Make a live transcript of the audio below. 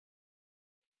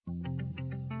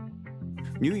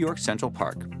New York Central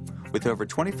Park, with over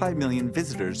 25 million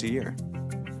visitors a year,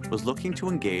 was looking to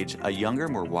engage a younger,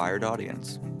 more wired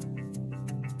audience.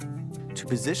 To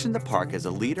position the park as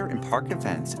a leader in park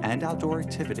events and outdoor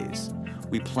activities,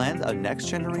 we planned a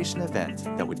next-generation event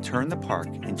that would turn the park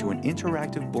into an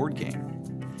interactive board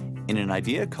game in an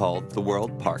idea called the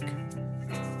World Park.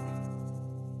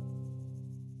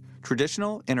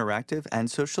 Traditional, interactive, and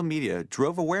social media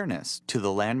drove awareness to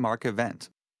the landmark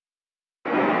event.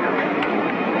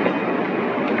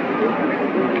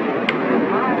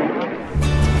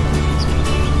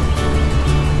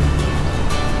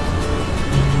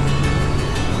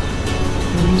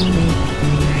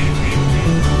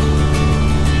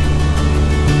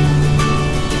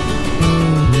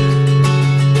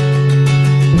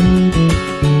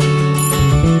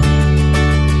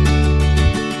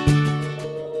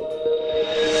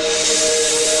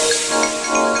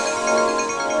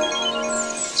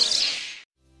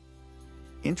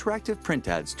 Interactive print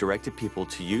ads directed people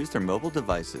to use their mobile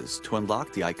devices to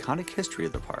unlock the iconic history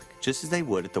of the park, just as they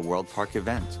would at the World Park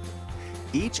event.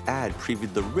 Each ad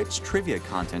previewed the rich trivia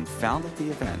content found at the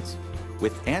event,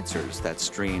 with answers that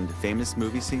streamed famous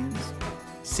movie scenes,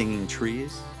 singing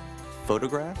trees,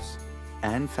 photographs,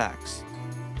 and facts.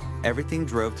 Everything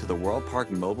drove to the World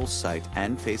Park mobile site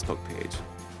and Facebook page.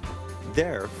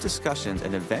 There, discussions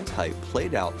and event hype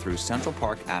played out through Central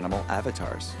Park animal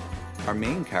avatars. Our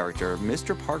main character,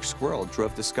 Mr. Park Squirrel,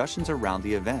 drove discussions around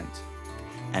the event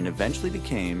and eventually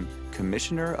became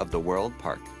Commissioner of the World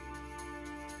Park.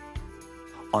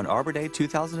 On Arbor Day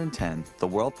 2010, the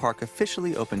World Park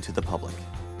officially opened to the public.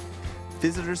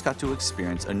 Visitors got to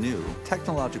experience a new,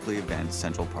 technologically advanced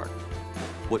Central Park.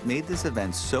 What made this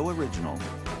event so original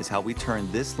is how we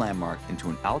turned this landmark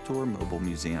into an outdoor mobile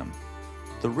museum.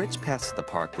 The rich past of the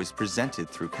park was presented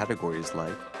through categories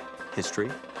like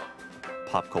history,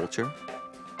 pop culture,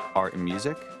 art and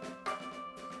music,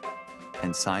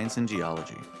 and science and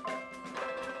geology.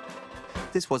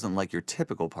 This wasn't like your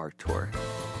typical park tour.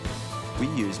 We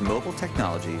used mobile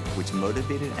technology which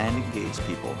motivated and engaged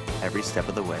people every step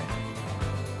of the way.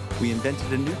 We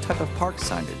invented a new type of park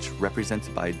signage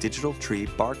represented by a digital tree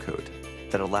barcode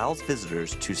that allows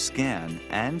visitors to scan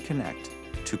and connect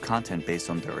to content based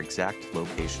on their exact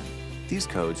location. These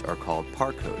codes are called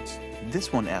park codes.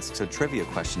 This one asks a trivia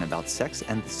question about Sex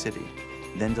and the City,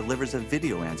 then delivers a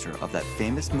video answer of that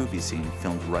famous movie scene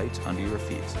filmed right under your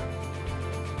feet.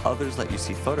 Others let you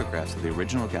see photographs of the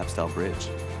original Gap-style bridge,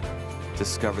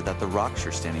 discover that the rocks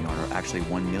you're standing on are actually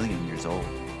 1 million years old,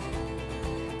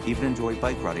 even enjoy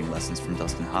bike riding lessons from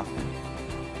Dustin Hoffman,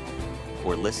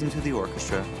 or listen to the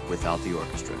orchestra without the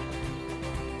orchestra.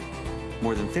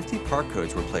 More than 50 park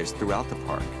codes were placed throughout the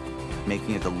park,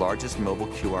 making it the largest mobile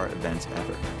QR event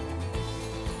ever.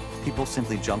 People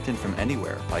simply jumped in from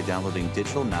anywhere by downloading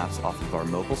digital maps off of our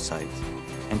mobile site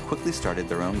and quickly started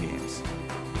their own games.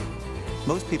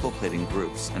 Most people played in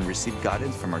groups and received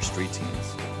guidance from our street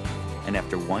teams. And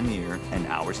after 1 year and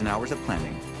hours of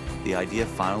planning, the idea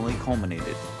finally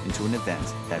culminated into an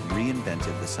event that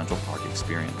reinvented the Central Park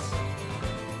experience.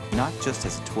 Not just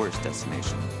as a tourist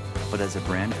destination, but as a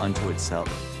brand unto itself.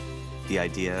 The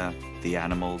idea, the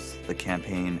animals, the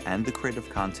campaign, and the creative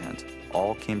content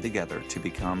all came together to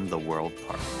become the World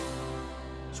Park.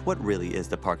 So what really is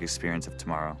the park experience of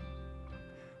tomorrow?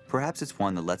 Perhaps it's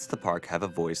one that lets the park have a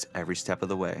voice every step of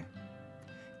the way,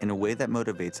 in a way that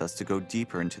motivates us to go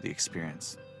deeper into the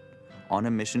experience, on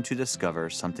a mission to discover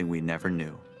something we never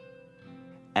knew.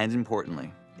 And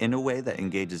importantly, in a way that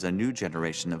engages a new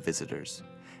generation of visitors,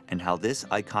 and how this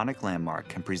iconic landmark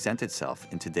can present itself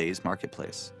in today's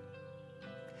marketplace.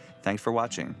 Thanks for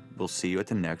watching. We'll see you at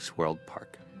the next World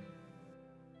Park.